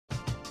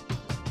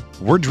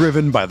We're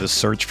driven by the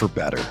search for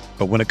better.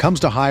 But when it comes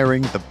to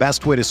hiring, the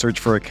best way to search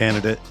for a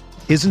candidate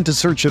isn't to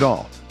search at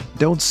all.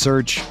 Don't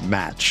search,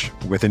 match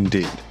with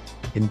Indeed.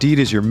 Indeed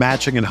is your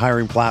matching and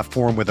hiring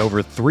platform with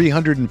over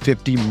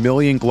 350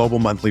 million global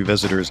monthly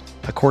visitors,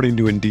 according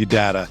to Indeed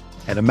data,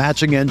 and a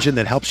matching engine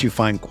that helps you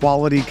find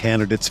quality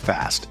candidates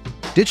fast.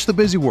 Ditch the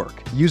busy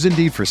work. Use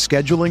Indeed for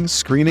scheduling,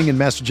 screening, and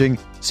messaging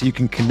so you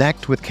can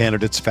connect with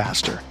candidates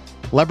faster.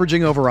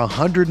 Leveraging over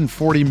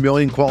 140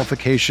 million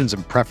qualifications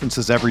and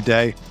preferences every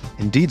day,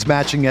 Indeed's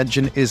matching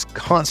engine is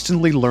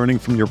constantly learning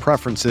from your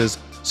preferences,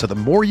 so the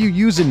more you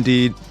use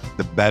Indeed,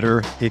 the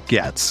better it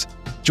gets.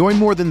 Join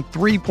more than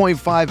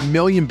 3.5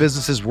 million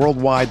businesses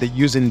worldwide that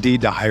use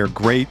Indeed to hire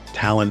great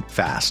talent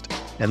fast.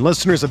 And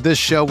listeners of this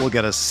show will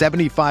get a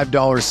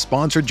 $75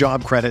 sponsored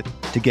job credit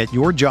to get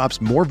your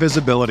jobs more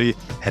visibility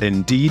at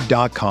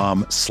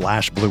Indeed.com/Blue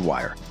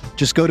Wire.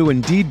 Just go to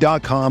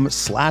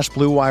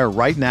Indeed.com/Blue Wire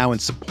right now and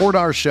support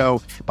our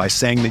show by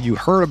saying that you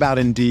heard about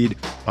Indeed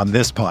on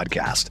this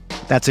podcast.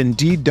 That's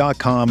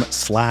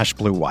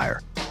Indeed.com/Blue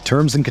Wire.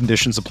 Terms and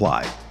conditions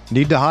apply.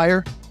 Need to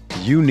hire?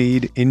 You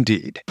need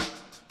Indeed.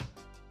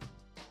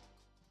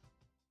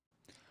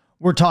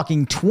 We're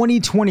talking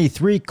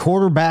 2023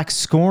 quarterback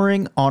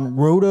scoring on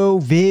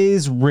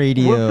RotoViz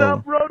Radio. What's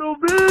up,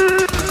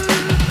 RotoViz?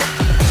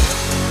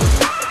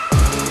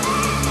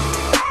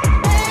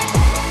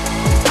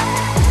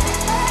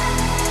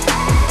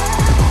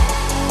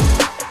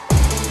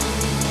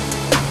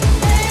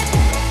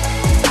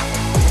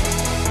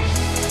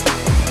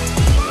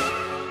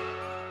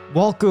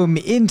 Welcome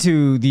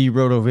into the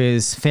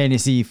RotoViz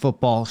Fantasy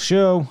Football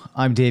Show.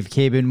 I'm Dave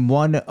Cabin,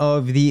 one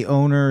of the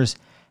owners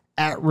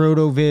at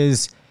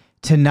RotoViz.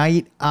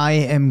 Tonight, I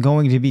am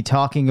going to be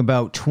talking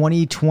about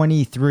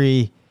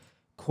 2023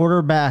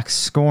 quarterback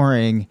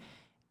scoring.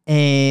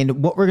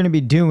 And what we're going to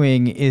be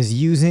doing is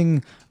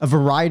using a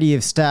variety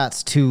of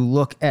stats to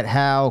look at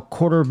how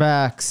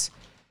quarterbacks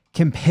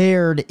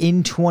compared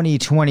in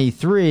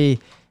 2023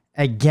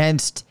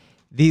 against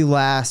the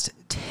last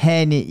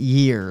 10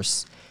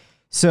 years.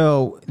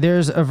 So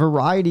there's a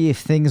variety of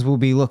things we'll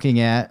be looking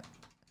at.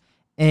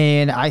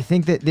 And I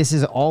think that this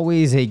is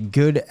always a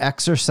good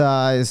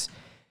exercise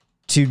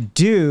to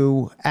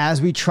do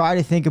as we try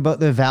to think about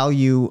the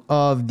value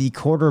of the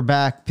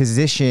quarterback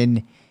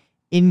position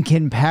in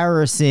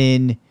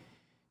comparison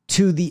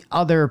to the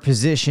other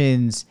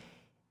positions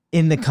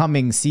in the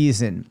coming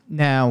season.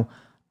 Now,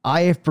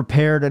 I have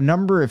prepared a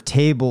number of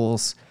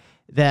tables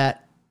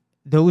that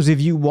those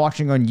of you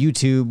watching on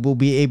YouTube will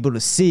be able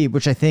to see,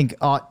 which I think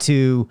ought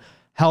to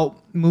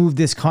help move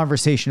this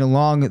conversation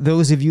along.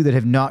 Those of you that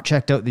have not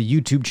checked out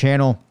the YouTube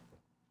channel,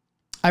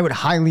 I would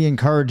highly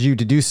encourage you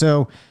to do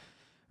so.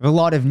 There are a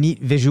lot of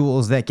neat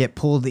visuals that get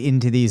pulled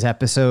into these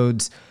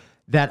episodes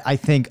that I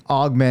think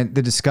augment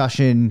the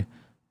discussion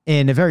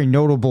in a very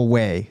notable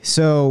way.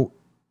 So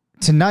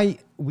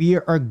tonight we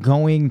are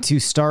going to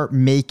start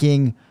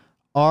making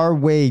our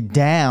way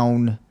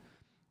down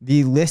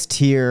the list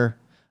here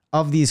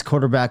of these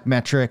quarterback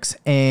metrics,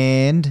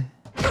 and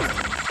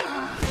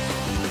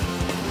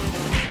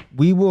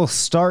we will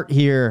start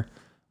here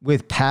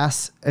with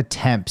pass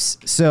attempts.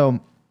 So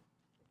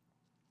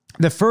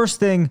the first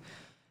thing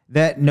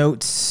that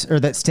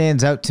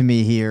stands out to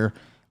me here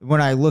when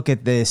I look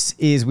at this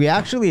is we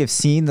actually have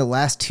seen the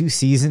last two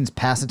seasons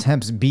pass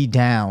attempts be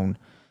down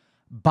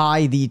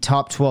by the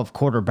top 12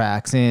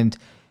 quarterbacks. And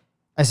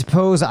I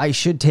suppose I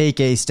should take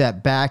a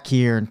step back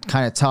here and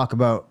kind of talk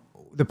about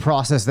the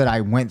process that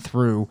I went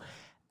through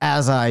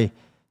as I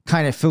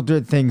kind of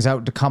filtered things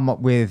out to come up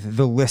with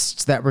the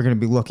lists that we're going to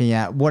be looking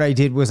at. What I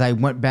did was I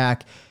went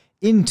back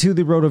into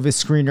the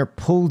RotoViz screener,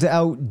 pulled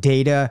out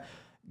data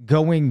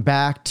going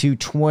back to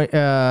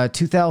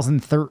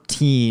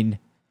 2013.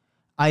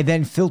 I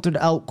then filtered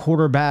out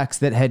quarterbacks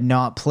that had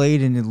not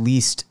played in at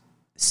least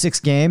 6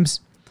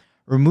 games,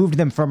 removed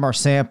them from our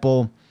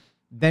sample,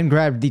 then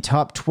grabbed the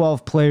top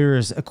 12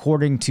 players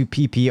according to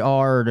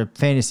PPR, to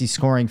fantasy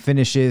scoring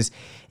finishes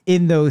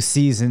in those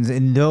seasons,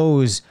 and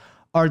those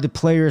are the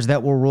players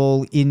that will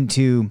roll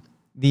into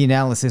the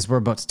analysis we're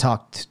about to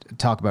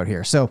talk about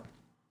here. So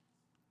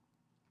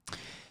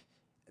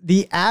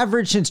the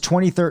average since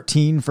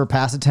 2013 for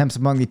pass attempts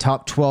among the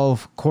top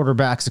 12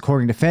 quarterbacks,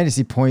 according to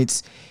Fantasy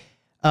Points,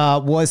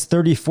 was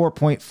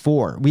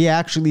 34.4. We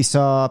actually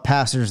saw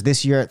passers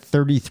this year at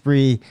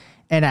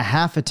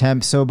 33.5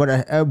 attempts, so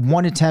about a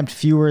 1 attempt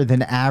fewer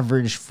than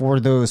average for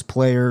those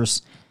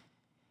players.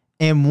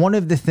 And one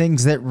of the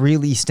things that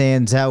really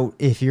stands out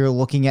if you're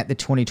looking at the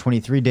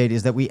 2023 data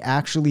is that we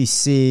actually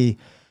see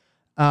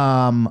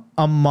very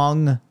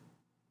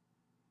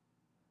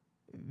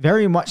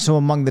much so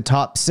among the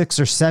top 6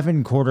 or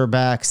 7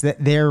 quarterbacks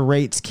that their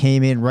rates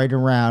came in right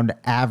around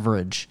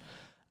average.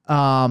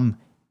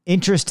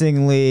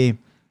 Interestingly,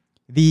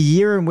 the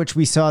year in which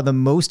we saw the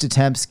most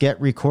attempts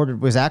get recorded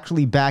was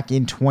actually back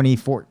in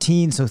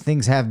 2014. So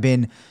things have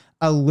been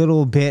a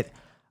little bit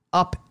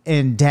up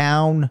and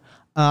down.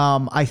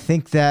 I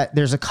think that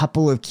there's a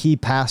couple of key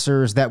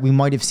passers that we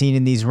might have seen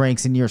in these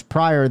ranks in years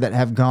prior that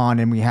have gone,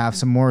 and we have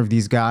some more of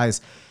these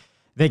guys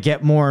that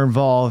get more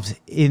involved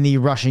in the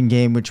rushing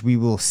game, which we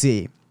will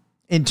see.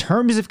 In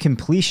terms of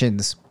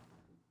completions,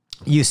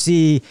 you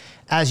see,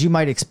 as you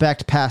might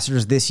expect,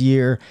 passers this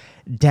year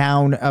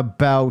down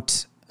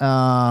about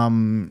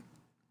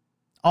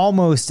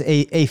almost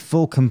a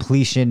full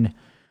completion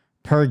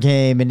per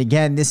game. And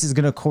again, this is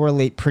going to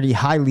correlate pretty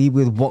highly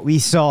with what we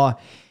saw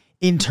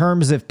in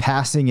terms of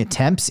passing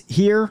attempts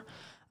here.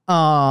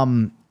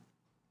 And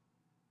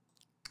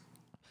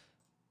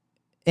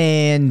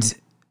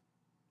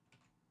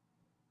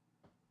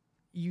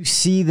you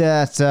see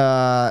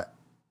that,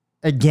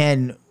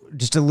 again,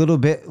 just a little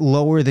bit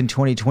lower than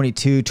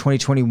 2022,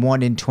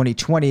 2021, and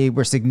 2020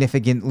 were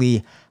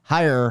significantly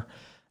higher.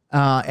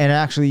 And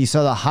actually, you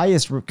saw the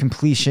highest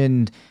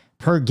completion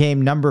per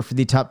game number for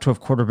the top 12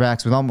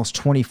 quarterbacks with almost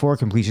 24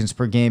 completions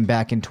per game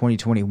back in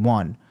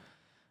 2021.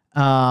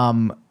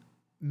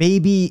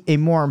 Maybe a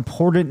more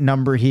important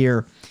number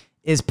here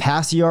is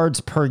pass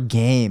yards per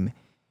game.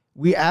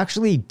 We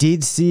actually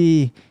did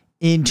see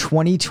in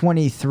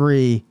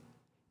 2023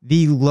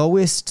 the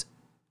lowest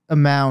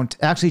amount,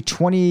 actually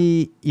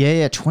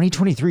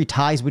 2023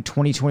 ties with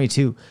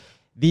 2022,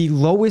 the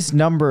lowest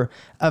number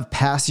of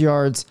pass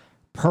yards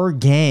per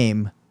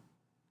game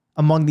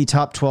among the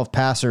top 12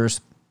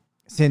 passers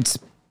since,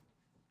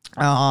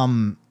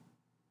 or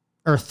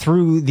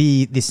through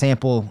the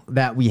sample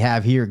that we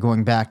have here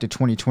going back to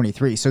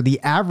 2023. So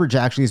the average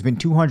actually has been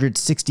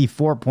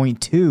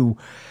 264.2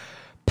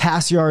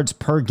 pass yards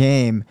per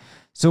game.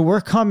 So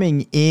we're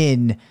coming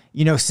in,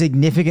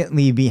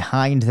 significantly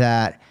behind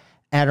that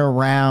at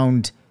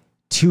around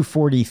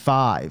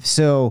 245.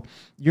 So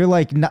you're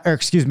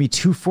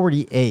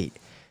 248.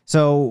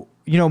 So,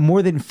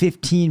 more than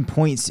 15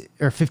 points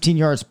or 15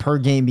 yards per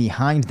game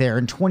behind there.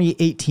 In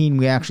 2018,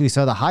 we actually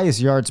saw the highest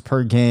yards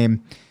per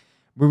game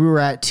where we were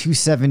at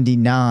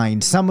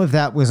 279. Some of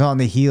that was on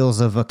the heels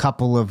of a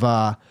couple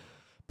of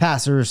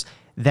passers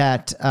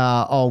that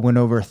all went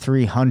over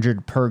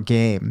 300 per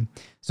game.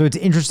 So it's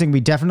interesting. We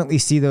definitely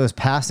see those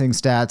passing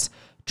stats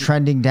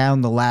trending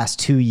down the last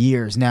 2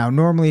 years. Now,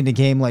 normally in a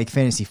game like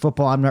fantasy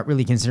football, I'm not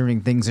really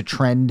considering things a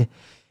trend,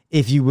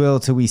 if you will,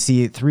 till we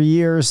see it 3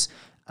 years.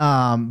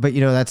 But,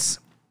 that's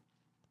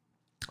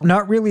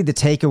not really the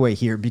takeaway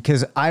here,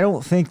 because I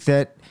don't think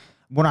that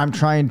what I'm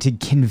trying to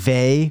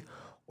convey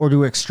or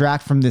to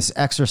extract from this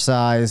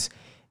exercise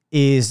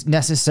is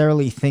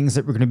necessarily things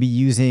that we're going to be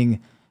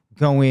using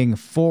going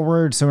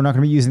forward. So we're not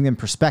going to be using them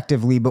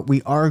prospectively, but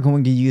we are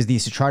going to use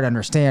these to try to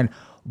understand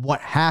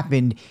what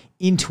happened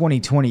in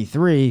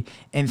 2023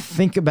 and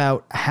think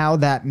about how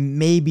that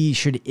maybe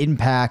should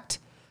impact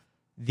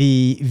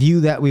the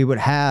view that we would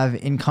have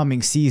in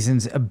coming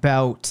seasons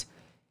about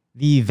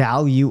the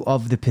value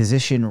of the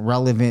position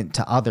relevant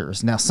to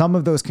others. Now, some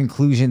of those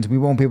conclusions we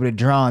won't be able to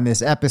draw in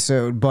this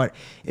episode, but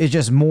it's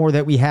just more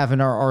that we have in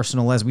our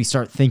arsenal as we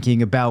start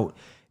thinking about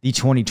the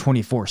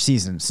 2024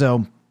 season.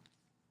 So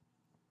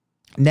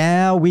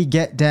now we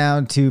get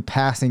down to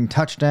passing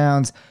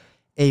touchdowns,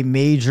 a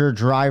major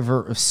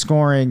driver of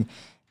scoring.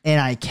 And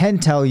I can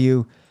tell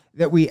you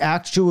that we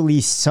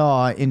actually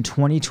saw in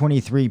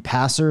 2023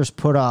 passers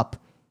put up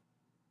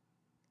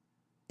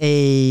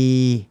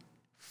a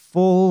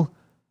full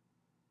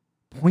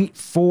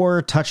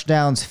 0.4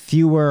 touchdowns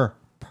fewer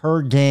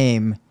per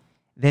game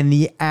than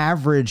the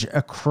average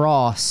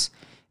across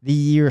the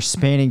year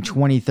spanning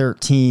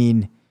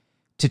 2013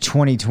 to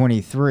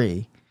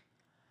 2023.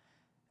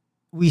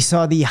 We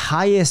saw the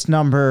highest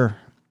number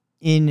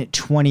in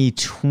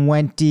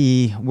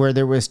 2020, where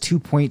there was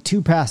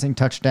 2.2 passing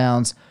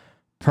touchdowns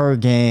per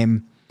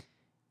game.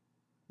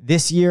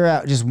 This year,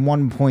 at just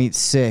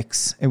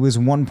 1.6. It was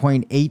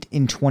 1.8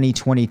 in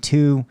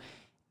 2022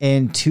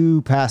 and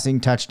 2 passing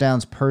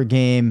touchdowns per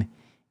game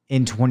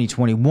in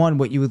 2021.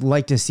 What you would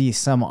like to see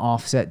some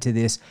offset to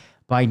this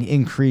by an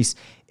increase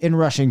in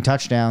rushing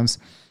touchdowns.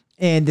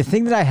 And the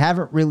thing that I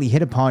haven't really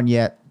hit upon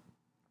yet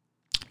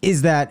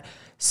is that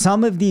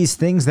some of these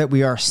things that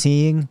we are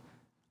seeing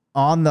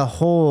on the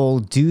whole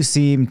do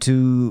seem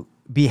to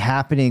be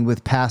happening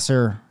with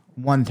passer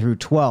 1 through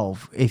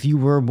 12. If you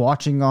were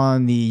watching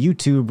on the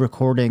YouTube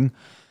recording,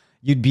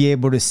 you'd be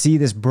able to see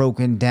this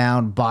broken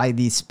down by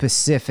the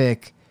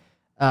specific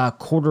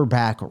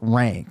quarterback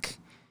rank.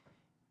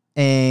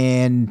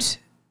 And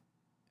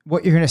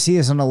what you're going to see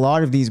is on a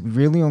lot of these, we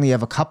really only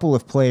have a couple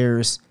of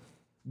players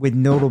with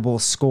notable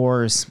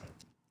scores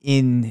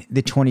in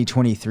the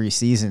 2023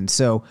 season.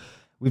 So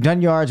we've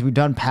done yards, we've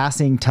done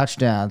passing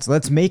touchdowns.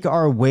 Let's make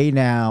our way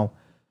now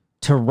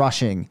to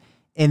rushing.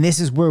 And this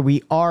is where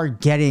we are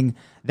getting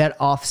that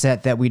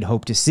offset that we'd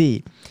hope to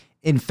see.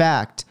 In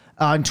fact,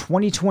 in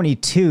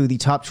 2022, the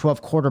top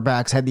 12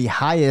 quarterbacks had the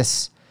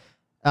highest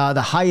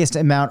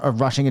amount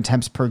of rushing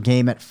attempts per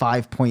game at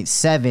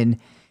 5.7.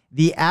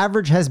 The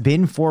average has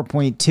been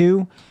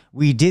 4.2.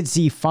 We did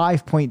see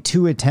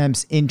 5.2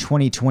 attempts in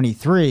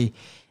 2023.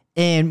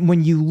 And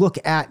when you look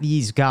at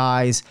these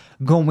guys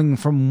going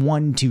from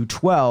 1 to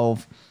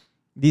 12,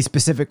 these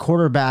specific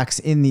quarterbacks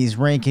in these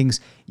rankings,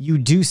 you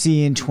do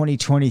see in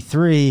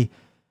 2023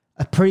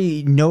 a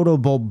pretty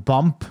notable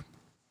bump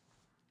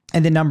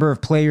and the number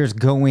of players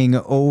going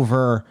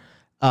over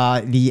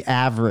the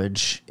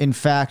average. In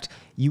fact,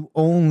 you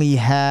only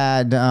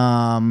had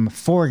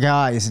 4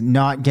 guys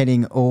not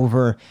getting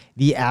over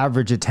the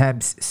average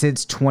attempts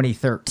since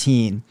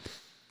 2013.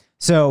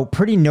 So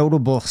pretty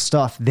notable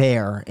stuff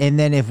there. And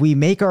then if we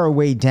make our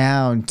way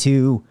down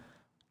to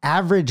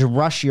average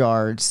rush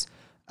yards,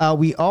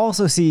 we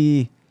also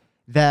see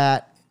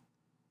that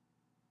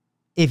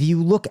if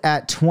you look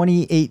at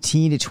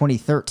 2018 to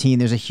 2013,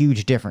 there's a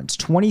huge difference.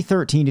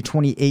 2013 to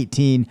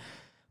 2018,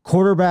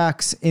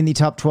 quarterbacks in the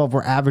top 12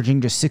 were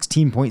averaging just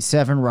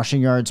 16.7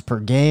 rushing yards per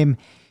game.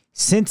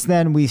 Since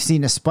then, we've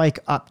seen a spike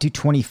up to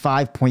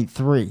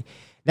 25.3.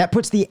 That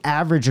puts the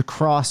average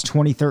across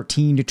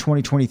 2013 to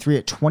 2023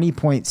 at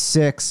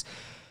 20.6.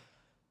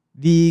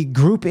 The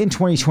group in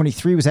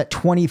 2023 was at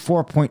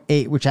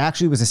 24.8, which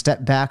actually was a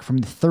step back from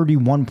the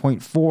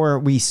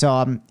 31.4 we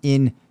saw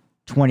in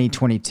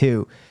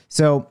 2022.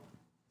 So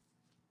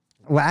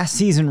last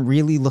season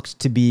really looked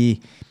to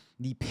be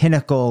the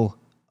pinnacle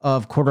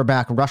of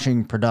quarterback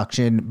rushing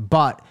production,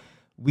 but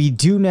we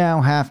do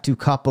now have to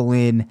couple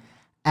in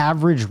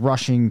average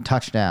rushing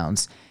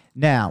touchdowns.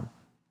 Now,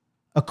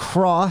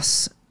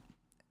 across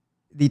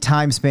the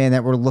time span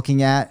that we're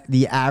looking at,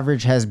 the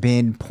average has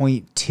been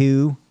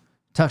 0.2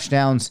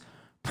 touchdowns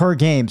per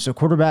game. So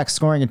quarterbacks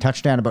scoring a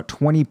touchdown about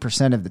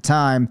 20% of the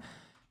time.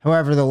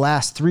 However, the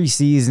last 3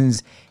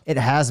 seasons, it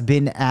has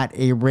been at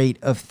a rate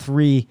of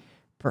 3%.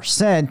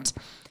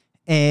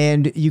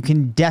 And you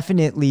can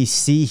definitely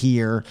see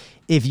here,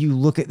 if you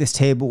look at this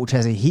table, which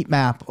has a heat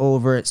map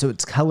over it, so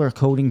it's color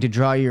coding to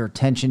draw your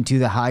attention to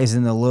the highs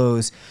and the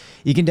lows,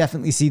 you can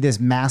definitely see this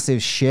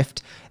massive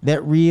shift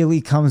that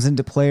really comes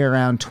into play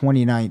around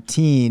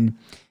 2019.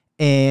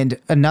 And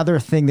another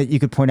thing that you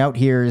could point out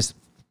here is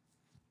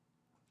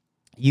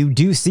you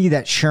do see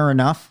that, sure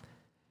enough,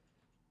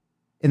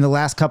 in the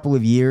last couple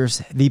of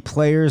years, the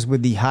players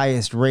with the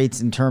highest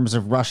rates in terms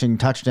of rushing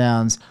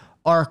touchdowns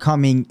are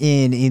coming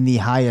in the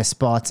highest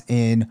spots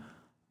in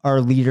our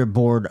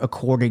leaderboard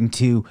according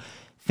to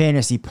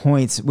fantasy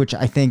points, which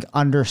I think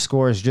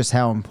underscores just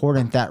how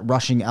important that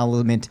rushing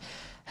element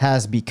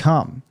has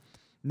become.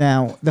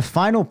 Now, the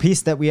final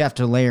piece that we have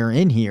to layer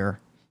in here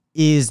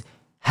is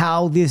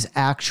how this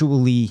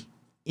actually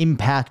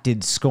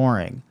impacted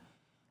scoring.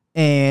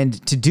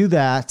 And to do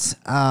that,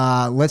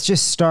 let's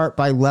just start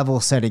by level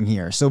setting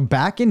here. So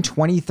back in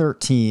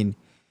 2013,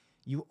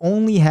 you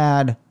only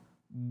had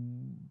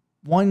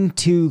 1,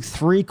 2,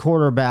 3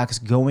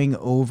 quarterbacks going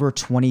over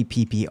 20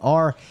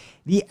 PPR.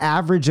 The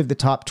average of the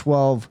top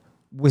 12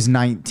 was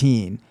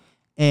 19.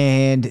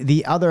 And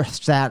the other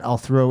stat I'll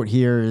throw it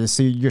here is,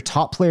 so your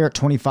top player at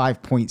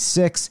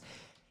 25.6,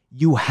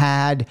 you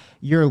had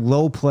your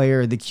low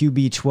player, the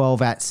QB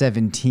 12, at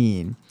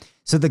 17.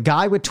 So the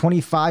guy with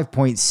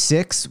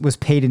 25.6 was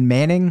Peyton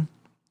Manning.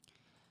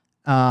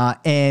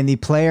 And the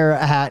player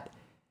at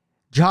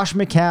Josh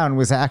McCown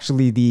was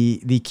actually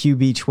the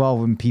QB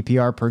 12 in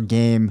PPR per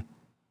game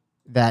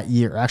that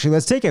year. Actually,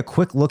 let's take a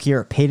quick look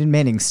here at Peyton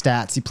Manning's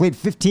stats. He played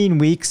 15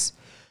 weeks.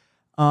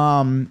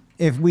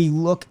 If we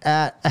look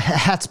at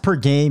hats per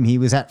game, he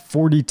was at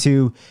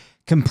 42,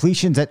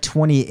 completions at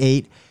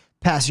 28,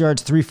 pass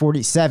yards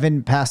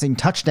 347, passing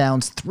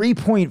touchdowns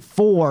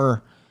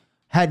 3.4,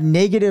 had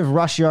negative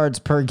rush yards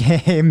per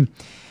game,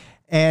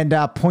 and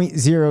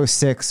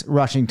 0.06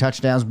 rushing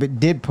touchdowns, but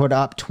did put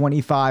up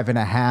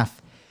 25.5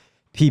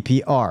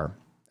 PPR.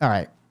 All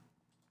right.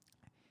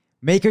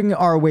 Making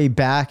our way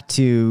back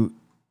to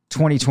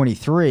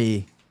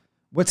 2023,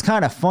 what's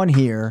kind of fun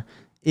here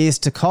is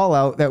to call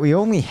out that we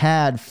only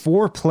had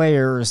 4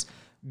 players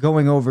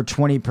going over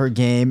 20 per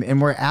game,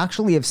 and we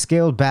actually have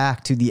scaled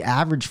back to the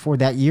average for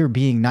that year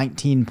being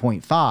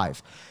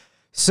 19.5.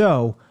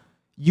 So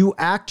you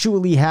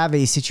actually have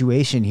a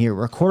situation here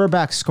where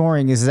quarterback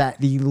scoring is at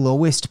the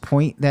lowest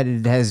point that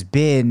it has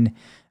been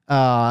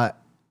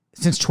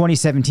since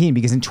 2017,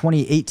 because in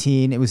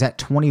 2018, it was at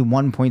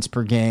 21 points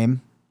per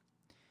game,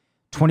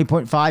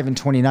 20.5 in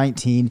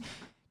 2019,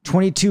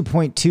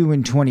 22.2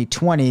 in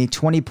 2020,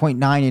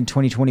 20.9 in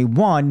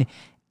 2021,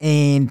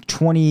 and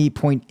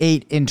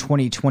 20.8 in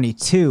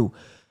 2022.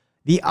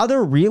 The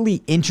other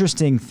really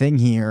interesting thing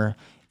here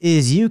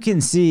is you can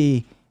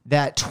see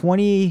that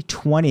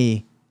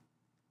 2020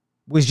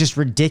 was just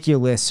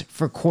ridiculous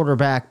for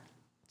quarterback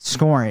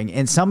scoring.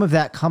 And some of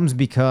that comes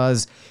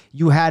because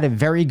you had a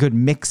very good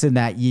mix in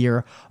that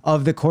year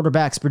of the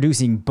quarterbacks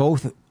producing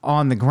both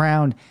on the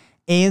ground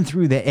and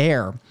through the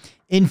air.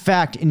 In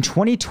fact, in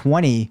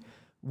 2020,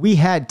 we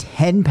had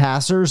 10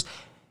 passers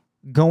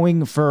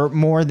going for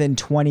more than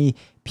 20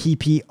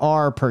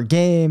 PPR per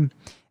game.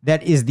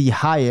 That is the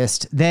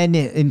highest. Then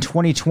in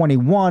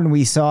 2021,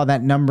 we saw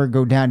that number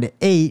go down to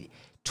 8.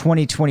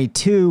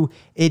 2022,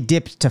 it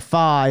dipped to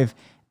 5.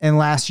 And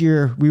last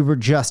year, we were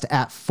just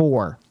at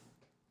 4.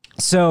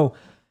 So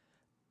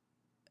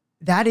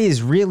that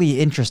is really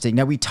interesting.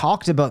 Now, we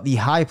talked about the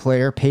high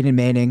player, Peyton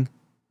Manning,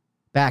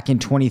 back in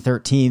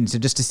 2013. So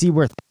just to see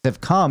where things have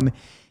come,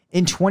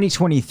 in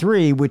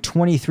 2023 with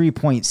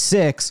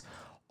 23.6,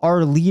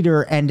 our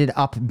leader ended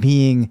up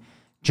being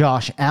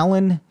Josh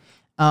Allen.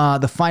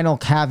 The final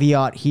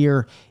caveat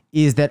here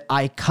is that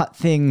I cut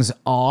things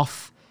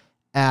off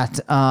at,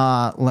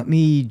 let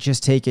me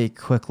just take a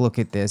quick look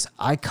at this.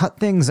 I cut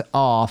things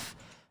off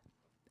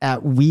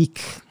at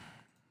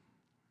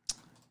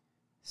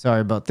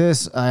sorry about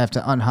this. I have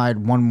to unhide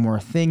one more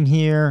thing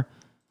here.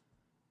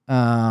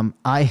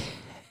 I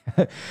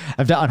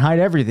have to unhide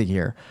everything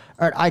here.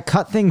 All right, I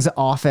cut things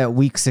off at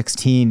week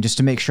 16 just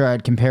to make sure I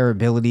had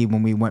comparability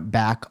when we went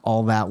back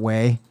all that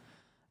way.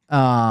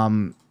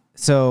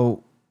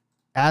 So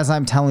as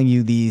I'm telling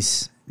you,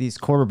 these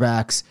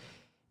quarterbacks,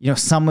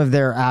 some of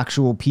their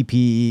actual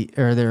PPE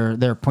or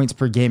their points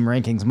per game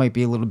rankings might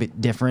be a little bit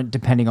different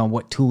depending on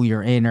what tool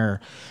you're in, or,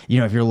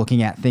 if you're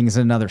looking at things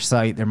in another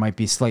site, there might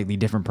be slightly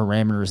different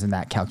parameters in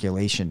that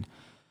calculation.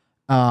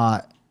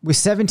 With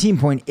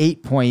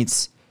 17.8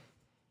 points,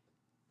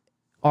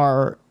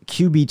 our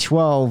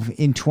QB12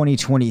 in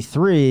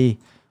 2023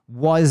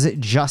 was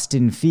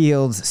Justin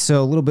Fields,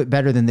 so a little bit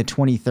better than the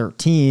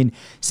 2013.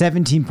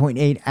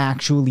 17.8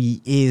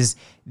 actually is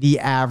the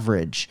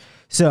average.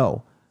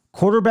 So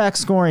quarterback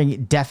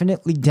scoring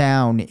definitely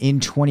down in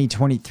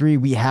 2023.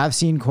 We have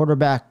seen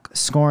quarterback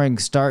scoring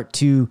start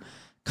to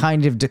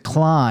kind of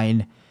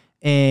decline.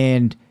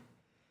 And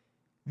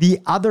the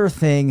other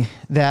thing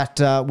that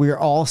we're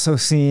also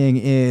seeing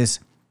is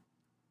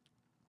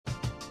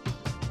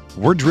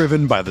we're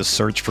driven by the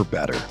search for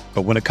better.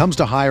 But when it comes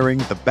to hiring,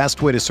 the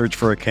best way to search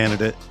for a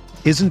candidate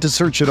isn't to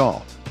search at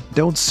all.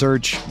 Don't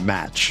search,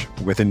 match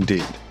with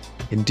Indeed.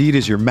 Indeed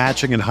is your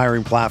matching and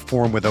hiring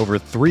platform with over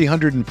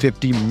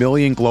 350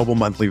 million global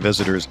monthly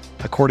visitors,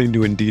 according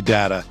to Indeed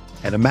data,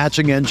 and a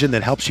matching engine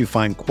that helps you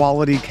find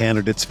quality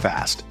candidates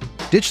fast.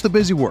 Ditch the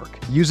busy work.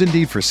 Use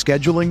Indeed for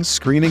scheduling,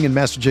 screening, and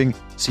messaging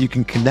so you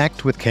can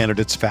connect with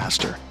candidates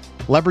faster.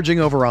 Leveraging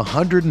over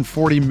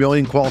 140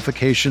 million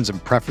qualifications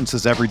and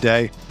preferences every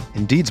day,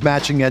 Indeed's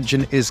matching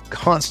engine is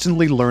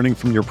constantly learning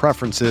from your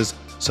preferences,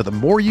 so the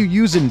more you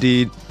use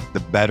Indeed, the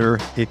better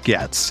it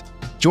gets.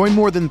 Join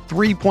more than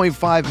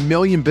 3.5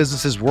 million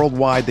businesses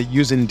worldwide that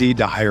use Indeed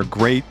to hire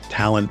great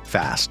talent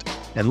fast.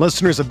 And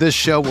listeners of this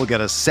show will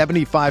get a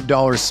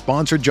 $75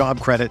 sponsored job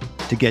credit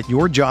to get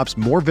your jobs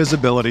more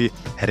visibility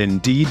at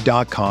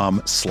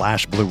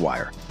Indeed.com/Blue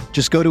Wire.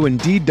 Just go to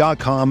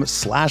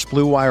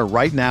Indeed.com/Blue Wire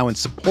right now and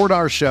support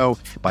our show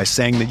by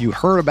saying that you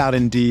heard about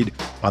Indeed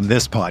on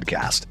this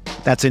podcast.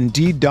 That's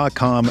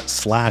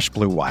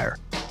Indeed.com/Blue Wire.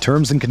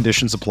 Terms and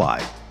conditions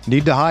apply.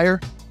 Need to hire?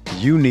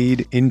 You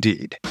need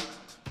Indeed.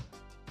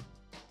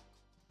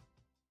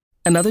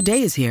 Another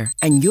day is here,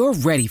 and you're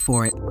ready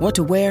for it. What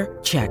to wear?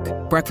 Check.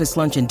 Breakfast,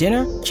 lunch, and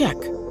dinner? Check.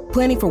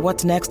 Planning for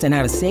what's next and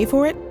how to save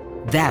for it?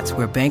 That's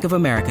where Bank of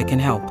America can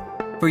help.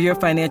 For your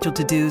financial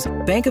to-dos,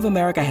 Bank of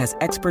America has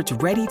experts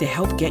ready to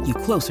help get you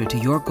closer to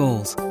your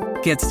goals.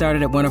 Get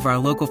started at one of our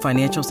local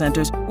financial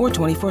centers or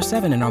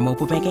 24/7 in our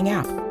mobile banking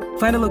app.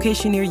 Find a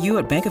location near you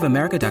at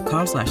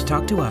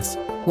bankofamerica.com/talktous.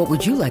 What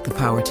would you like the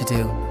power to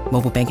do?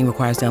 Mobile banking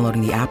requires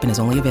downloading the app and is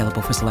only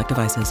available for select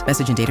devices.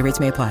 Message and data rates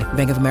may apply.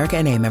 Bank of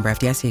America NA, member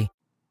FDIC.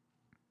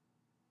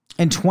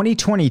 In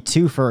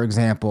 2022, for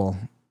example,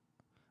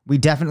 we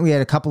definitely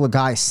had a couple of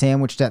guys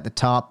sandwiched at the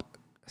top,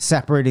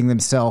 separating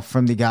themselves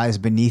from the guys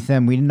beneath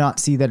them. We did not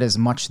see that as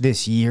much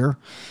this year.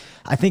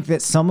 I think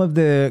that some of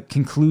the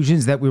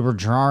conclusions that we were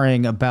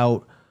drawing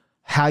about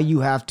how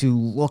you have to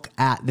look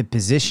at the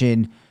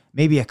position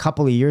maybe a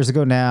couple of years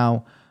ago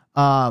now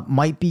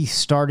might be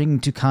starting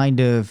to kind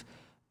of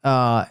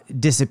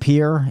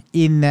disappear,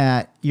 in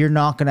that you're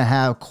not going to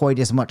have quite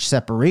as much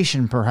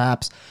separation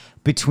perhaps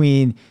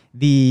between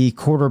the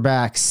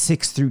quarterback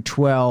 6 through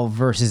 12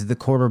 versus the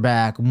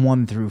quarterback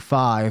 1 through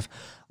 5,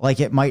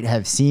 like it might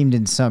have seemed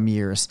in some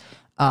years.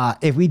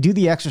 If we do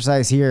the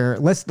exercise here,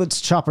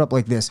 let's chop it up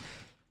like this.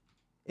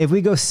 If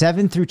we go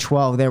 7 through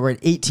 12, they were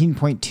at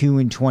 18.2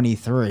 in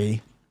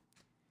 23.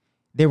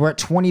 They were at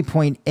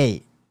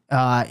 20.8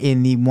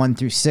 in the 1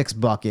 through 6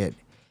 bucket.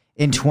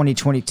 In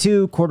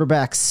 2022,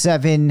 quarterbacks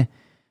 7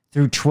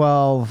 through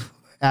 12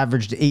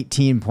 averaged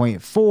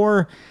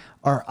 18.4.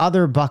 Our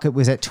other bucket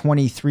was at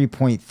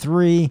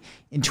 23.3.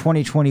 In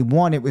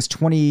 2021, it was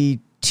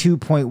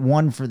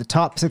 22.1 for the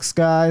top 6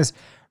 guys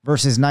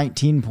versus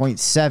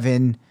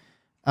 19.7.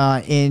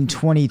 In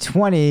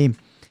 2020,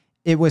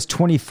 it was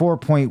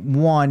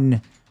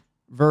 24.1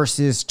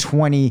 versus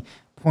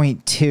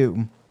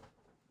 20.2.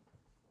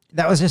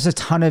 That was just a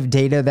ton of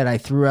data that I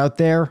threw out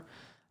there.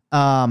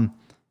 And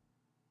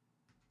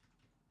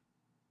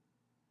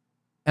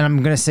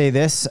I'm going to say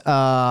this.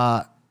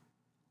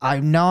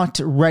 I'm not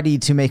ready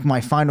to make my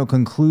final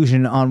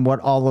conclusion on what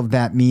all of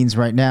that means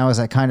right now as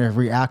I kind of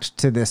react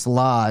to this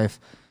live.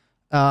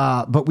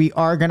 But we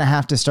are going to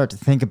have to start to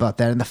think about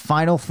that. And the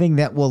final thing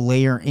that will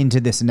layer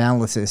into this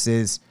analysis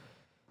is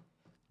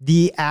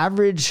the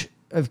average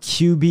of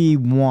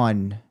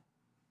QB1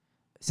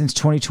 since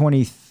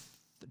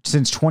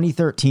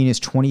 2013 is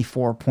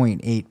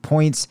 24.8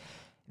 points.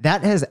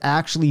 That has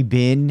actually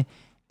been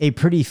a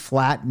pretty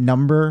flat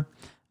number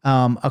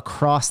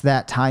across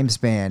that time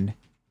span.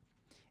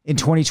 In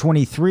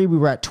 2023, we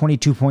were at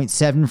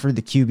 22.7 for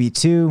the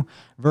QB2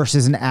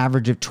 versus an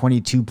average of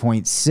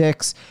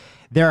 22.6.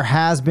 There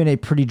has been a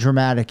pretty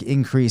dramatic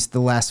increase the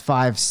last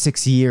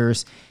 5-6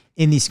 years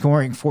in the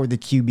scoring for the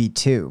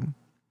QB2.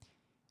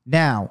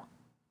 Now,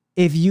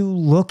 if you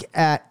look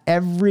at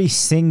every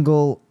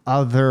single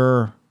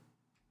other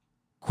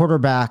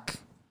quarterback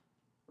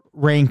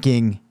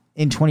ranking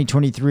in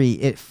 2023,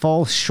 it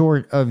falls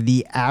short of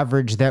the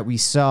average that we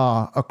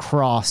saw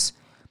across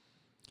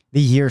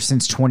the year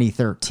since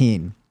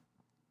 2013.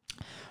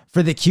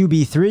 For the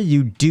QB3,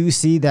 you do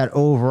see that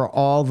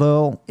overall,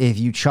 though, if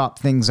you chop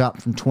things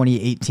up from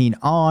 2018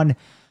 on,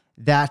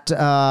 that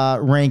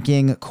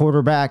ranking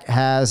quarterback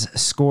has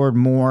scored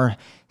more.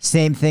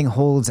 Same thing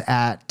holds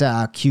at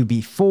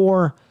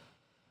QB4.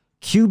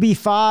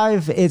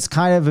 QB5, it's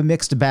kind of a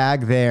mixed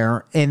bag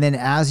there. And then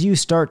as you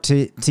start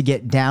to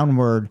get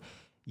downward,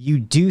 you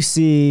do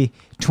see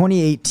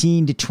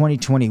 2018 to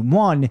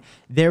 2021,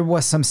 there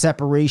was some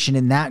separation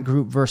in that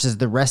group versus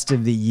the rest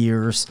of the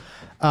years.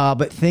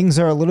 But things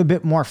are a little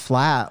bit more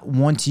flat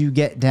once you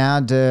get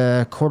down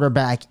to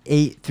quarterback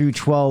 8 through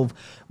 12,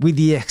 with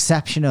the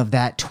exception of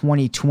that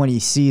 2020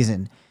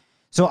 season.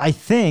 So I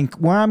think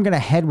where I'm going to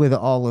head with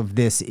all of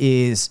this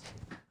is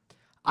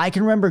I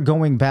can remember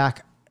going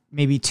back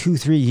maybe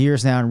 2-3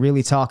 years now and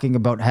really talking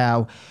about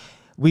how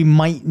we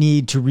might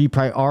need to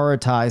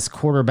reprioritize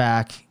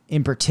quarterback,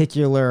 in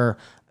particular,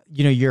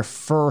 your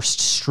first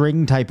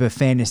string type of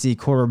fantasy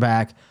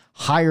quarterback,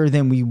 higher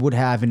than we would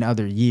have in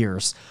other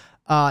years.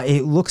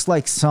 It looks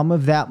like some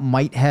of that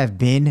might have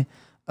been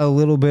a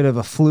little bit of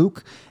a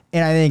fluke.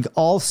 And I think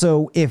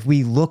also if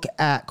we look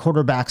at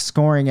quarterback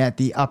scoring at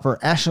the upper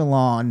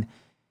echelon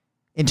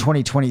in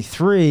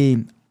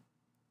 2023,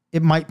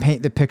 it might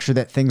paint the picture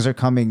that things are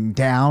coming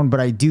down.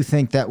 But I do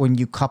think that when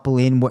you couple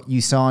in what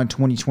you saw in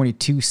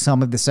 2022,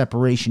 some of the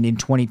separation in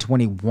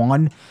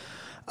 2021,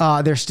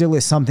 there still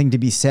is something to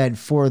be said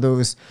for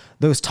those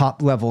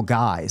top level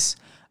guys.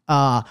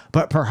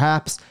 But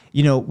perhaps,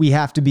 we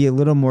have to be a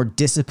little more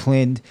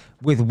disciplined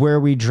with where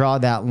we draw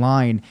that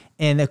line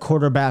and the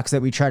quarterbacks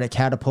that we try to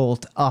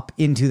catapult up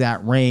into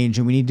that range.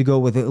 And we need to go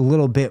with a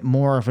little bit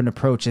more of an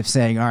approach of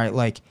saying, all right,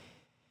 like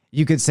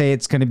you could say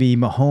it's going to be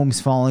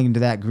Mahomes falling into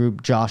that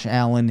group, Josh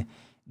Allen,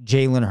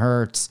 Jalen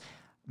Hurts,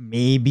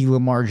 maybe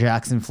Lamar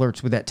Jackson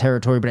flirts with that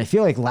territory. But I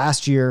feel like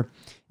last year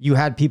you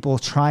had people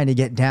trying to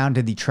get down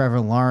to the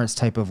Trevor Lawrence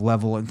type of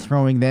level and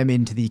throwing them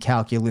into the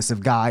calculus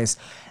of guys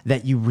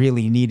that you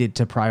really needed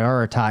to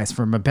prioritize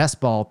from a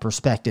best ball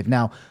perspective.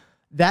 Now,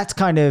 that's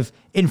kind of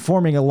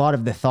informing a lot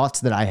of the thoughts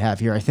that I have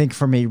here. I think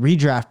from a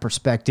redraft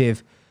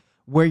perspective,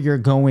 where you're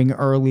going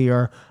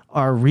earlier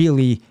are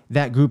really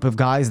that group of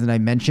guys that I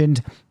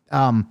mentioned,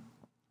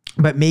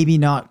 but maybe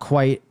not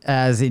quite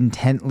as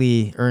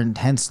intensely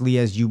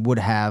as you would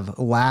have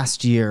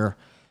last year.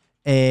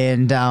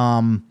 And,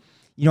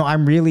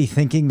 I'm really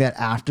thinking that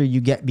after you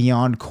get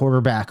beyond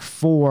quarterback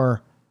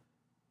 4,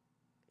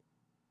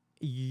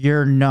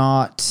 you're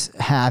not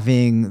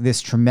having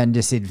this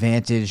tremendous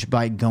advantage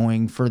by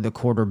going for the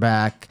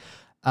quarterback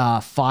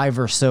 5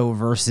 or so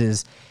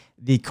versus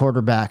the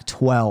quarterback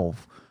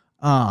 12.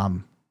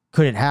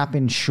 Could it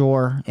happen?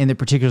 Sure. And the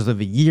particulars of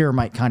a year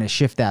might kind of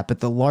shift that. But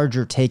the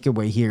larger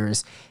takeaway here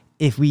is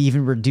if we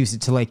even reduce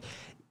it to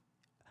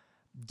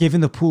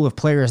given the pool of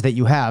players that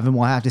you have, and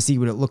we'll have to see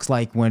what it looks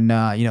like when,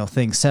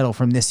 things settle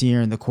from this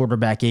year and the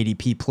quarterback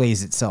ADP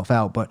plays itself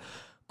out. But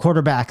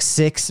quarterback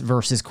 6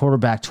 versus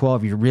quarterback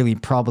 12, you're really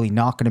probably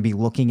not going to be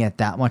looking at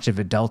that much of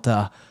a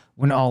delta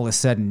when all is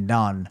said and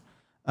done.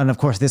 And of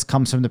course, this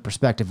comes from the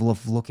perspective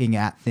of looking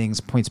at things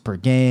points per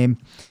game.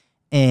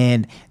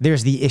 And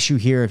there's the issue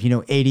here of,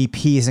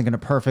 ADP isn't going to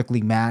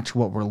perfectly match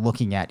what we're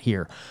looking at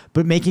here.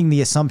 But making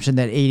the assumption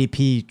that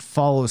ADP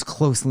follows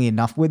closely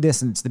enough with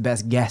this, and it's the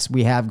best guess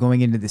we have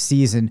going into the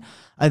season,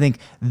 I think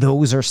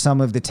those are some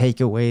of the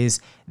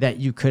takeaways that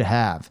you could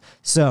have.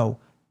 So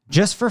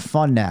just for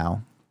fun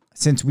now,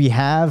 since we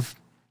have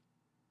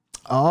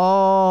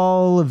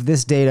all of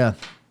this data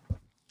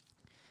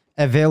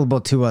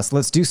available to us,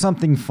 let's do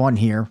something fun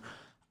here.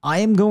 I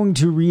am going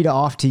to read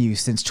off to you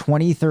since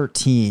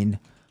 2013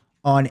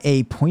 on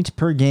a point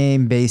per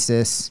game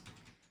basis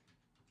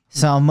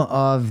some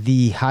of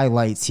the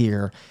highlights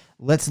here.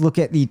 Let's look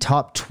at the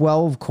top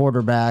 12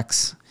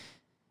 quarterbacks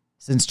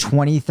since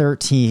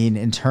 2013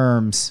 in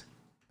terms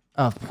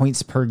of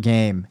points per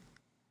game.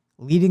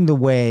 Leading the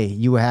way,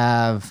 you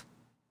have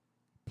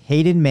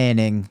Peyton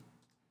Manning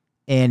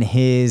and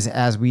his,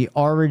 as we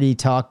already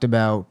talked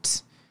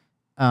about,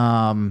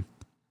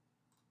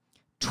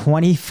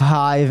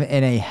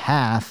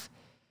 25.5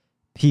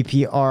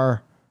 PPR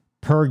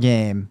per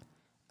game.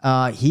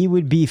 He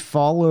would be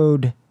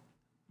followed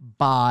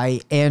by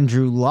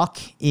Andrew Luck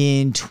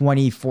in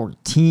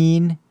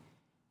 2014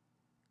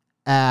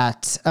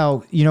 at,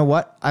 you know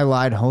what? I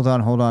lied. Hold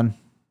on.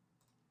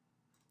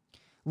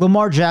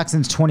 Lamar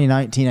Jackson's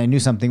 2019. I knew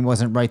something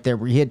wasn't right there,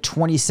 where he had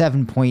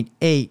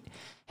 27.8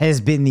 has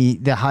been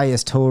the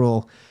highest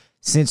total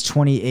since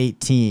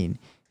 2018.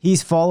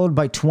 He's followed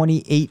by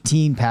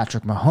 2018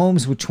 Patrick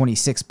Mahomes with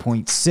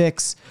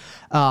 26.6.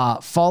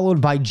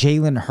 followed by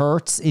Jalen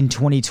Hurts in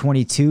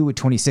 2022 with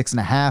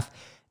 26.5.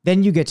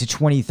 Then you get to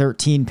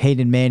 2013,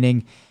 Peyton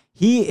Manning.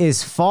 He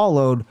is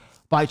followed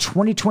by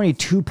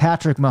 2022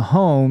 Patrick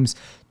Mahomes,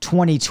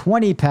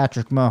 2020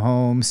 Patrick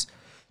Mahomes,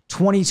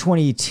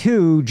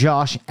 2022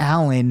 Josh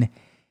Allen,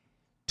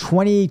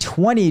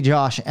 2020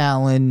 Josh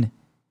Allen,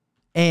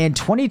 and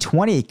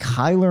 2020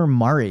 Kyler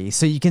Murray.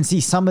 So you can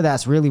see some of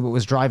that's really what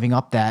was driving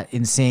up that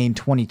insane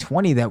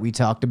 2020 that we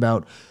talked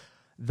about.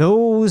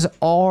 Those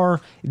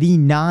are the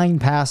 9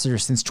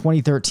 passers since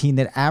 2013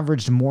 that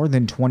averaged more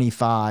than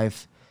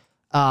 25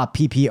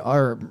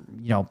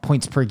 PPR,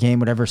 points per game,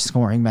 whatever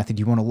scoring method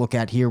you want to look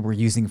at here. We're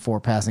using 4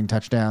 passing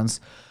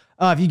touchdowns.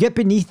 If you get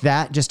beneath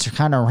that, just to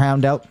kind of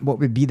round out what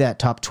would be that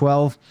top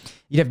 12,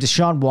 you'd have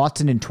Deshaun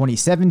Watson in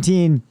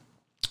 2017,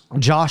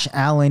 Josh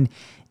Allen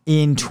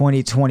in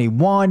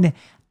 2021,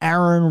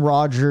 Aaron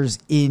Rodgers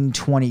in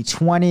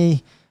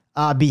 2020.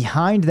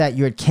 Behind that,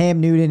 you had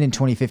Cam Newton in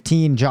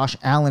 2015, Josh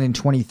Allen in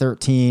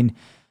 2013,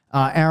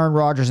 Aaron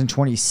Rodgers in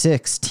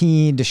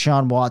 2016,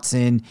 Deshaun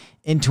Watson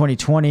in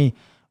 2020.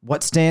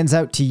 What stands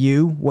out to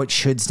you? What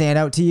should stand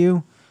out to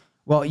you?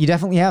 Well, you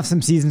definitely have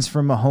some seasons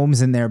from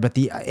Mahomes in there, but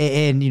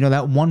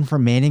that one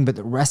from Manning, but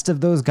the rest of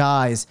those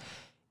guys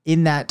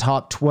in that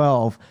top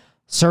 12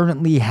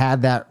 certainly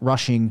had that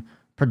rushing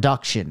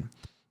production.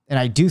 And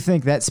I do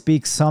think that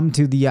speaks some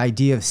to the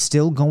idea of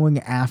still going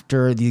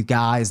after the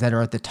guys that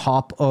are at the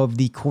top of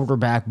the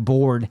quarterback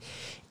board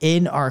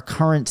in our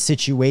current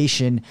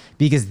situation,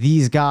 because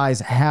these guys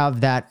have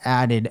that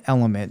added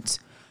element.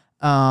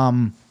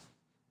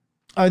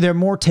 Are there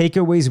more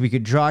takeaways we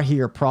could draw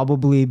here?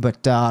 Probably,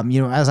 but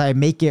as I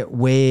make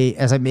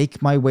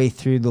my way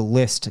through the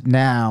list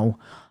now,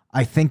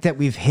 I think that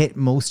we've hit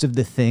most of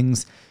the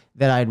things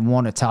that I'd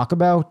want to talk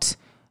about.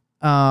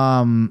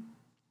 The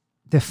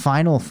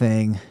final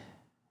thing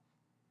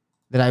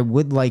that I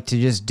would like to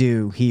just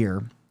do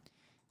here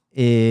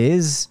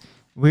is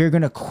we're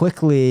going to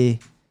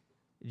quickly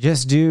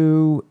just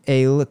do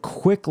a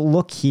quick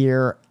look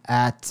here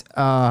at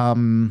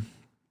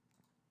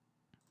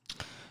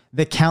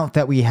the count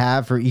that we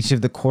have for each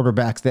of the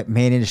quarterbacks that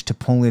managed to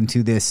pull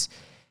into this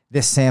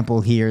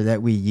sample here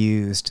that we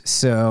used.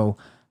 So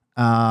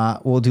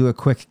we'll do a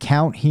quick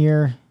count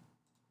here.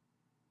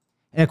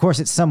 And of course,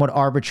 it's somewhat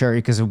arbitrary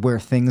because of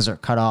where things are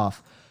cut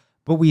off.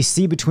 But we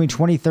see between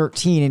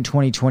 2013 and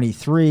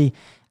 2023,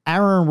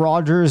 Aaron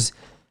Rodgers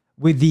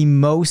with the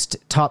most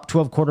top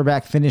 12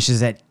 quarterback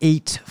finishes at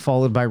 8,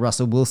 followed by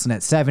Russell Wilson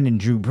at 7 and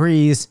Drew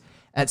Brees.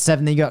 At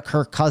 7, they got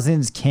Kirk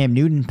Cousins, Cam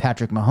Newton,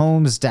 Patrick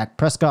Mahomes, Dak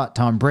Prescott,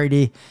 Tom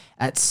Brady.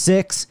 At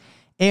 6,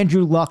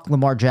 Andrew Luck,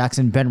 Lamar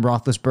Jackson, Ben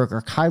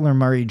Roethlisberger, Kyler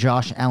Murray,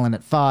 Josh Allen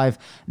at 5,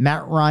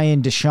 Matt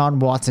Ryan, Deshaun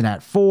Watson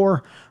at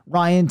 4,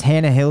 Ryan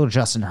Tannehill,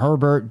 Justin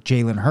Herbert,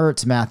 Jalen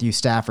Hurts, Matthew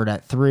Stafford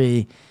at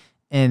 3,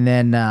 and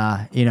then,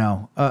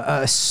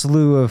 a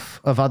slew of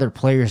other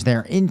players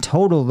there. In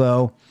total,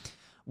 though,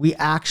 we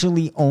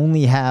actually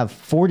only have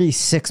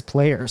 46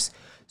 players.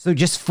 So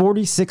just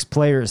 46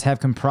 players have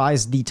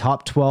comprised the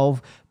top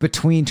 12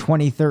 between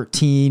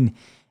 2013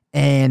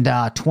 and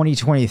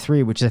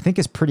 2023, which I think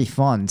is pretty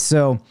fun.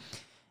 So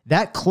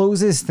that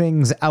closes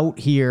things out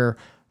here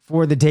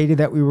for the data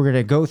that we were going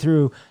to go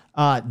through.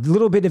 A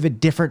little bit of a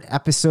different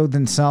episode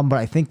than some, but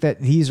I think that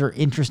these are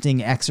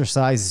interesting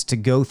exercises to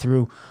go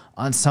through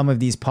on some of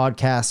these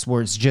podcasts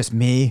where it's just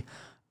me.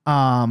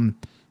 And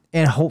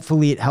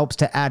hopefully it helps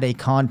to add a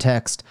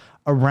context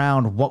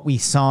around what we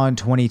saw in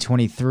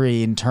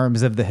 2023 in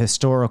terms of the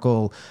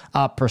historical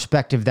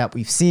perspective that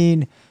we've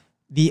seen.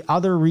 The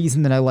other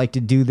reason that I like to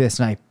do this,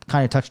 and I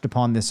kind of touched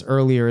upon this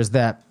earlier, is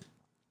that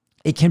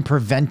it can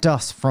prevent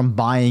us from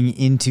buying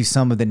into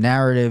some of the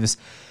narratives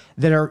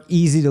that are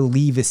easy to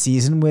leave a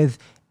season with,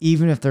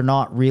 even if they're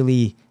not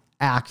really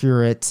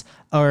accurate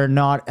or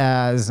not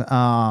as,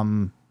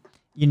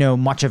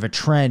 much of a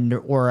trend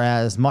or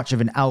as much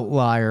of an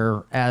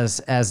outlier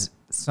as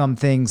some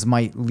things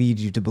might lead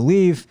you to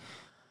believe.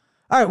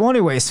 All right. Well,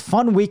 anyways,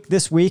 fun week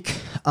this week.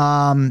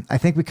 I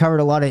think we covered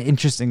a lot of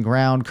interesting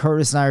ground.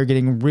 Curtis and I are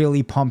getting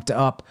really pumped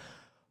up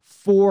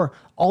for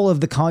all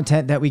of the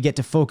content that we get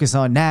to focus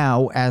on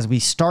now as we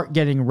start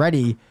getting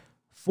ready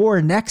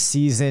for next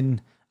season.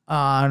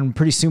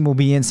 Pretty soon we'll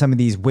be in some of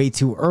these way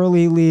too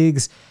early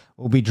leagues.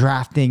 We'll be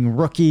drafting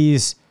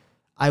rookies.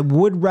 I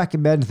would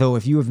recommend, though,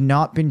 if you have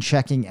not been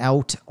checking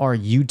out our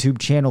YouTube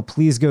channel,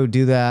 please go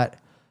do that.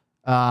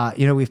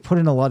 We've put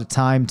in a lot of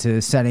time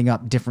to setting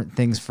up different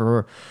things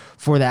for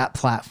that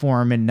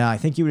platform, and I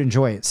think you would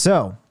enjoy it.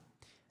 So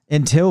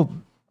until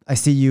I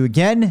see you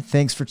again,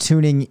 thanks for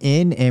tuning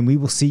in, and we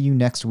will see you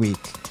next week.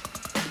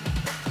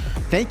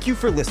 Thank you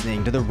for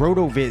listening to the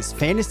RotoViz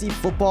Fantasy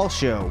Football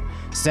Show.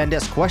 Send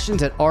us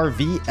questions at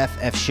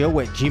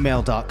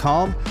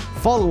rvffshow@gmail.com.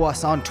 Follow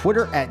us on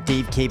Twitter at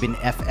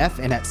DaveCabinFF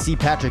and at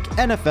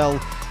CPatrickNFL.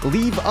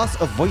 Leave us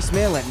a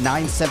voicemail at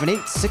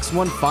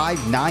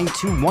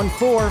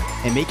 978-615-9214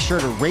 and make sure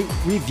to rate,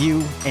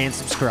 review, and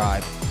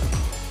subscribe.